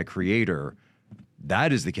connected to my creator.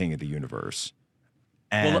 That is the king of the universe.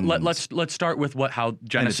 And Well, let's start with how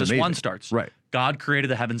Genesis 1 amazing. starts. Right. God created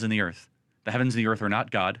the heavens and the earth. The heavens and the earth are not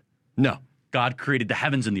God. no, God created the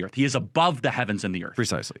heavens and the earth. He is above the heavens and the earth.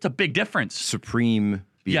 precisely. It's a big difference. Supreme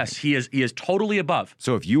being. Yes, he is totally above.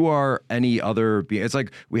 So if you are any other being, it's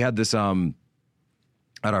like we had this at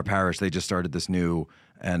our parish. They just started this new,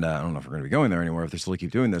 and I don't know if we're going to be going there anymore if they still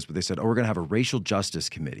keep doing this, but they said, we're going to have a racial justice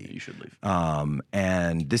committee. You should leave.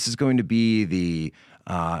 And this is going to be the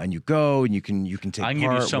and you go and you can take I can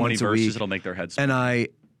part give you so many once a verses week. it'll make their heads spin.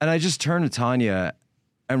 And I just turned to Tanya,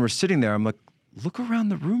 and we're sitting there. I'm like, look around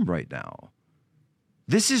the room right now.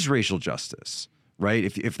 This is racial justice, right?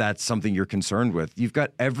 If that's something you're concerned with, you've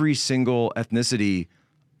got every single ethnicity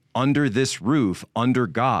under this roof, under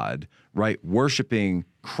God, right, worshiping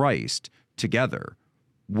Christ together.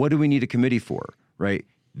 What do we need a committee for, right?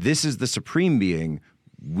 This is the supreme being.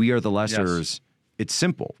 We are the lessers. Yes. It's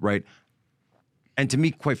simple, right? And to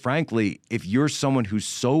me, quite frankly, if you're someone who's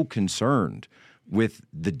so concerned with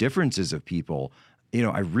the differences of people,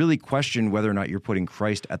 I really question whether or not you're putting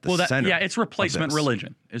Christ at the center. Yeah, it's replacement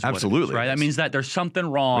religion. Is Absolutely, what it is, right? it That is. means that there's something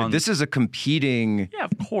wrong. This is a competing, yeah,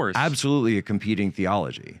 of course. absolutely a competing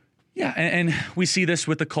theology. Yeah, and we see this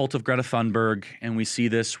with the cult of Greta Thunberg, and we see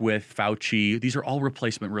this with Fauci. These are all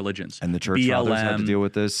replacement religions. And the church fathers had to deal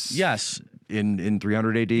with this. Yes. In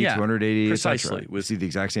 300 AD, Yeah, 200 AD, precisely. etc. We see the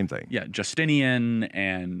exact same thing. Yeah, Justinian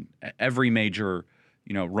and every major,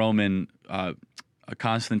 Roman,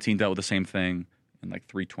 Constantine dealt with the same thing in like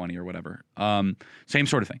 320 or whatever. Same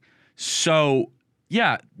sort of thing. So,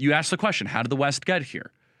 yeah, you asked the question, how did the West get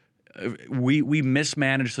here? We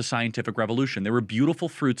mismanaged the scientific revolution. There were beautiful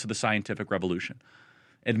fruits of the scientific revolution.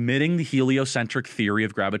 Admitting the heliocentric theory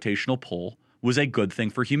of gravitational pull was a good thing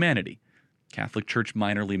for humanity. Catholic Church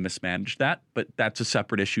minorly mismanaged that, but that's a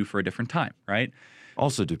separate issue for a different time, right?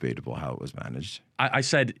 Also debatable how it was managed. I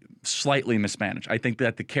said slightly mismanaged. I think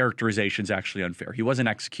that the characterization is actually unfair. He wasn't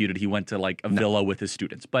executed. He went to like a villa with his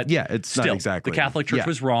students. But Yeah, it's still, not exactly. the Catholic Church Yeah.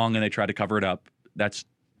 was wrong, and they tried to cover it up. That's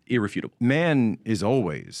irrefutable. Man is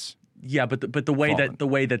always. Yeah, but the way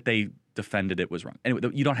Fallen. that they defended it was wrong. Anyway,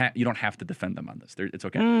 you don't have to defend them on this. It's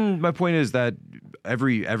okay. My point is that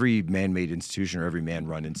every man-made institution or every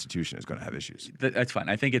man-run institution is going to have issues. That's fine.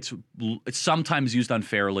 I think it's sometimes used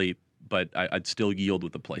unfairly, but I'd still yield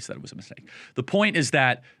with the place that it was a mistake. The point is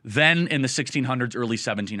that then in the 1600s, early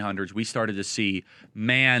 1700s, we started to see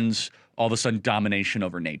man's all of a sudden domination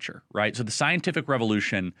over nature, right? So the scientific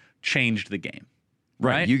revolution changed the game.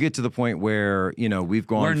 Right. You get to the point where we've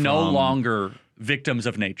gone. We're no from, longer victims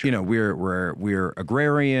of nature. We're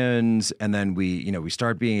agrarians, and then we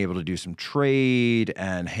start being able to do some trade.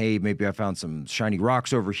 And hey, maybe I found some shiny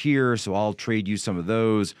rocks over here, so I'll trade you some of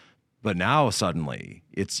those. But now suddenly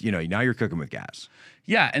it's now you're cooking with gas.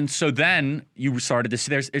 Yeah, and so then you started to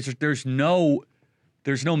see there's no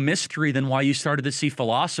mystery than why you started to see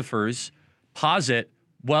philosophers posit,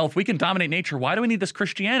 well, if we can dominate nature, why do we need this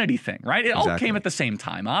Christianity thing, right? It all Exactly. came at the same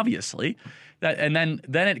time, obviously. And then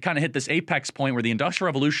it kind of hit this apex point where the Industrial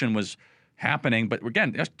Revolution was happening. But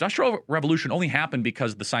again, the Industrial Revolution only happened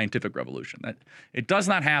because of the scientific revolution. That it does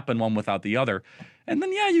not happen one without the other. And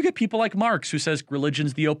then, you get people like Marx, who says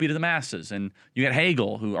religion's the opiate of the masses. And you get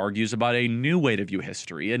Hegel, who argues about a new way to view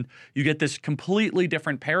history. And you get this completely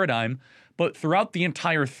different paradigm. But throughout the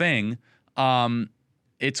entire thing,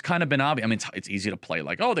 it's kind of been obvious. I mean, it's easy to play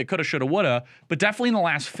like, oh, they coulda, shoulda, woulda. But definitely in the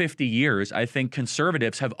last 50 years, I think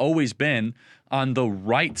conservatives have always been on the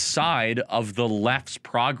right side of the left's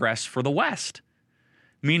progress for the West.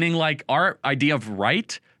 Meaning, like, our idea of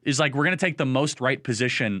right is like we're going to take the most right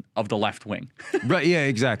position of the left wing. Right? Yeah,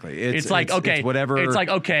 exactly. It's like, okay, it's whatever. It's like,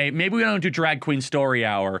 okay, maybe we don't do drag queen story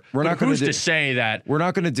hour. We're not but who's gonna to say that we're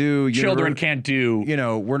not going to do children can't do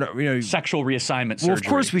we're not. sexual reassignment surgery? Well, of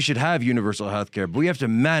course we should have universal health care, but we have to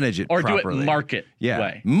manage it or properly. do it market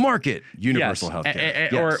way. Market universal Yes. health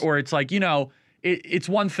care. Or it's like, it's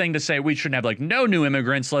one thing to say we shouldn't have like no new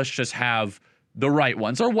immigrants, let's just have the right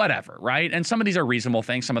ones or whatever, right? And some of these are reasonable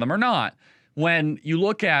things, some of them are not. When you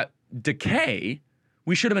look at decay,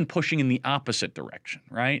 we should have been pushing in the opposite direction,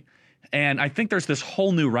 right? And I think there's this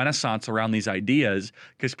whole new renaissance around these ideas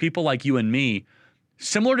because people like you and me,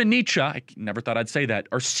 similar to Nietzsche, I never thought I'd say that,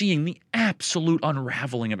 are seeing the absolute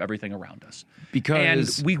unraveling of everything around us.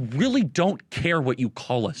 Because and we really don't care what you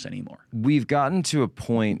call us anymore. We've gotten to a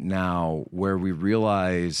point now where we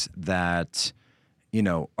realize that, you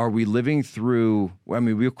know, are we living through, I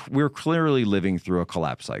mean, we're clearly living through a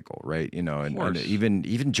collapse cycle, right? You know, and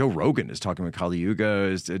even Joe Rogan is talking about Kali Yuga,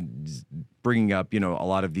 is bringing up, you know, a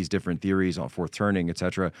lot of these different theories on fourth turning, et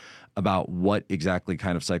cetera, about what exactly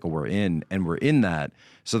kind of cycle we're in. And we're in that.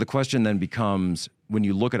 So the question then becomes, when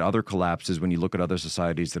you look at other collapses, when you look at other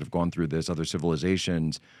societies that have gone through this, other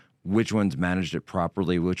civilizations, which ones managed it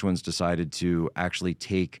properly, which ones decided to actually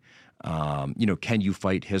take, you know, can you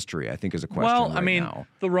fight history? I think is a question. Well, right I mean, now.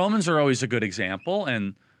 The Romans are always a good example,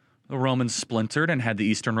 and the Romans splintered and had the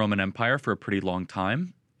Eastern Roman Empire for a pretty long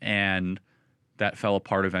time, and that fell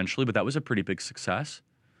apart eventually, but that was a pretty big success.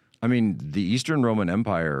 I mean, the Eastern Roman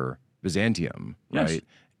Empire, Byzantium, Yes. right?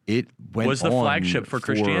 It went Was the on flagship for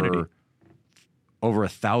Christianity. Over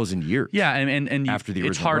 1,000 years. Yeah, and After the it's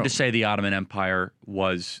original hard Rome. to say the Ottoman Empire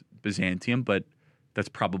was Byzantium, but that's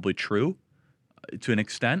probably true to an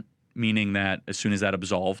extent, meaning that as soon as that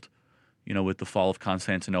absolved, you know, with the fall of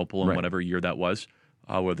Constantinople in Right. whatever year that was,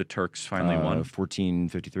 where the Turks finally won.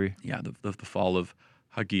 1453. Yeah, the fall of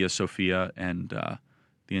Hagia Sophia, and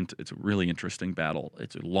it's a really interesting battle.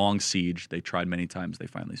 It's a long siege. They tried many times. They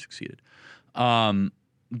finally succeeded.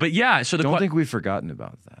 But yeah, so Don't think we've forgotten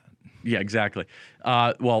about that. yeah, exactly.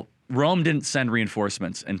 Well, Rome didn't send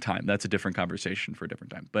reinforcements in time. That's a different conversation for a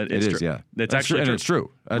different time. But it's It is, true. yeah. It's That's actually true, true. and it's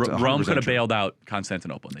true. That's Rome 100% could have true. bailed out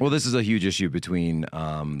Constantinople. Well, this is a huge issue between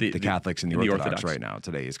the the- Catholics and the and the Orthodox, Orthodox. right now.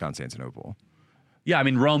 Today is Constantinople. Yeah, I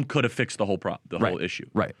mean, Rome could have fixed the whole Right, whole issue.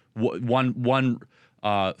 right. One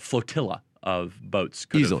flotilla of boats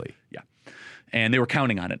could have- Easily. yeah, and they were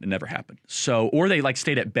counting on it. It never happened. So, or they like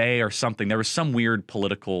stayed at bay or something. There was some weird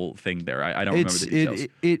political thing there. I don't remember the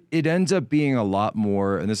details. It ends up being a lot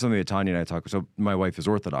more, and this is something that Tanya and I talk. So my wife is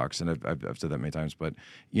Orthodox, and I've said that many times. But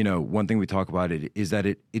you know, one thing we talk about it is that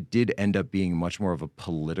it did end up being much more of a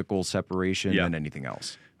political separation Yeah. than anything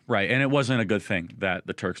else. Right, and it wasn't a good thing that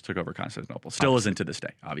the Turks took over Constantinople. Still isn't to this day,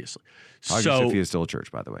 obviously. Hagia So, Sophia is still a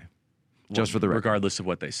church, by the way. Just for the record. regardless of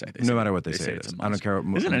what they say. No matter what they say it it's is. a I don't mosque. care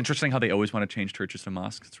what- Isn't it interesting how they always want to change churches to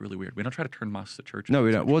mosques? It's really weird. We don't try to turn mosques to churches. No,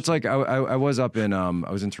 we don't. Well, it's like I was up in I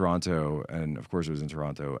was in Toronto, and of course it was in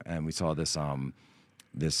Toronto, and we saw this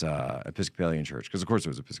Episcopalian church, because of course it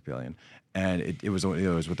was Episcopalian, and it was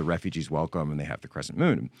with the Refugees Welcome, and they have the Crescent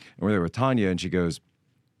Moon, and we're there with Tanya, and she goes,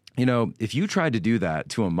 you know, if you tried to do that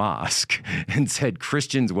to a mosque and said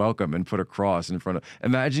Christians welcome and put a cross in front of,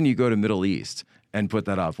 imagine you go to Middle East and put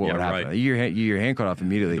that up, what Yeah, would happen? right. Your hand cut off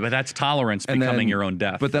immediately. But that's tolerance And becoming then- your own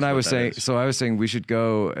death. But then is I what was that saying, is. so I was saying we should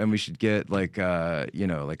go and we should get like you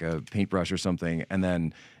know, like a paintbrush or something, and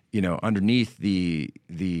then, you know, underneath the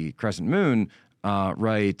Crescent Moon,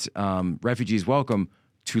 write refugees welcome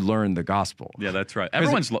to learn the gospel. Yeah, that's right.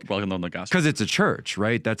 Everyone's welcome to the gospel. Because it's a church,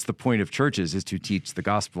 right? That's the point of churches, is to teach the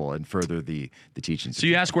gospel and further the teachings. So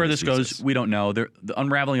you ask where this Jesus. goes. We don't know. The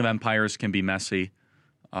unraveling of empires can be messy.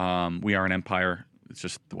 We are an empire. It's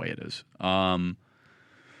just the way it is.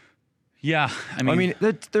 Yeah, I mean,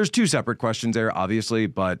 there's two separate questions there, obviously,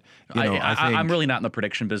 but you know, I think I'm really not in the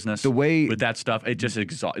prediction business. the way- with that stuff, it just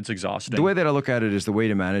it's exhausting. the way that I look at it is the way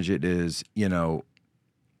to manage it is, you know,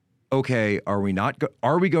 okay, are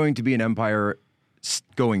we going to be an empire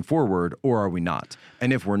going forward, or are we not?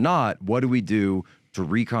 And if we're not, what do we do to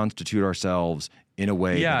reconstitute ourselves in a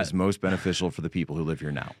way Yeah. that is most beneficial for the people who live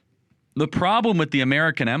here now? The problem with the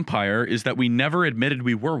American empire is that we never admitted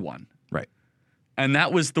we were one. Right. And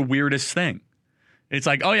that was the weirdest thing. It's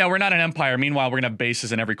like, oh yeah, we're not an empire. Meanwhile, we're going to have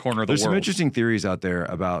bases in every corner of the There's some world. interesting theories out there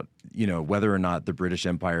about, you know, whether or not the British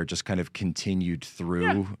Empire just kind of continued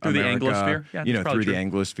through through the America, Anglosphere. Yeah, you know, that's probably through true.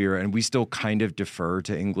 the Anglosphere, and we still kind of defer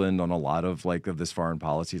to England on a lot of of this foreign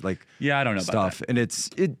policy, Yeah, I don't know about stuff. that. And it's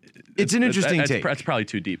an interesting take. That's probably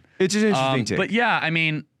too deep. It's an interesting take. But yeah, I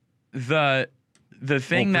mean, the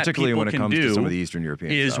thing that particularly people when it can comes to do some of the Eastern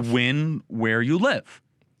European is stuff. win where you live.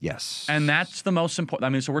 Yes. And that's the most important. I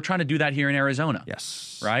mean, so we're trying to do that here in Arizona.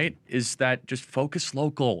 yes. Right? Is that just focus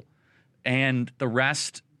local, and the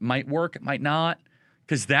rest might work, it might not,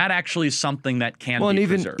 because that actually is something that can Well, and be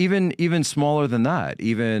preserved. even smaller than that,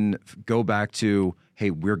 even go back to, hey,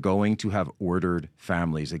 we're going to have ordered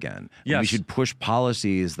families again. And we Yes. should push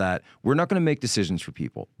policies that we're not going to make decisions for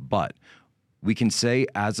people, but we can say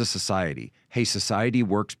as a society, hey, society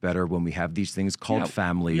works better when we have these things called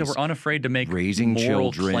families. Yeah, we're unafraid to make raising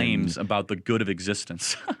moral children. claims about the good of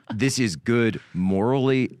existence. This is good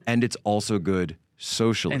morally, and it's also good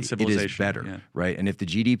socially. And it is civilization, better, yeah. right? And if the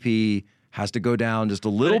GDP has to go down just a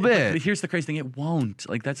little bit. But here's the crazy thing: it won't.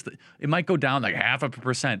 Like it might go down like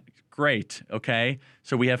 0.5%. Great, okay.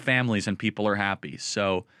 So we have families and people are happy.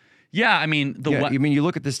 So, yeah, I mean you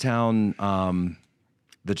look at this town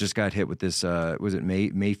that just got hit with this. Was it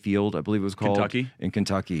Mayfield? I believe it was called in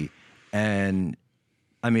Kentucky, and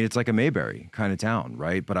I mean it's like a Mayberry kind of town,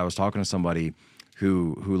 right? But I was talking to somebody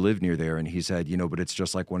who lived near there, and he said, but it's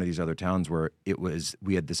just like one of these other towns where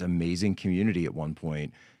we had this amazing community at one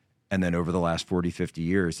point, and then over the last 40, 50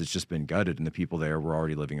 years, it's just been gutted, and the people there were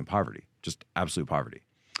already living in poverty, just absolute poverty.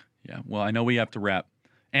 Yeah, well, I know we have to wrap.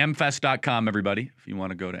 Amfest.com, everybody, if you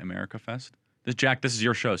want to go to AmericaFest. Jack, this is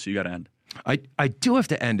your show, so you got to end. I do have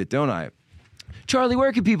to end it, don't I? Charlie,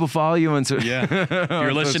 where can people follow you? If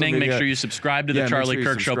you're listening, make sure you subscribe to the Charlie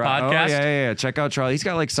Kirk Show podcast. Oh, yeah. Check out Charlie. He's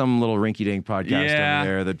got like some little rinky-dink podcast over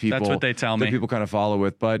there that people. That's what they tell me. That people kind of follow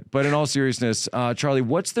with. But in all seriousness, Charlie,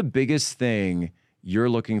 what's the biggest thing you're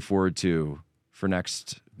looking forward to for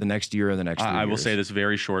the next year and the next 3 years? I will say this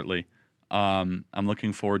very shortly. I'm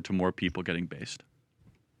looking forward to more people getting based.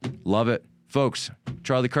 Love it. Folks,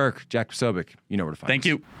 Charlie Kirk, Jack Posobiec, you know where to find us. Thank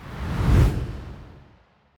you.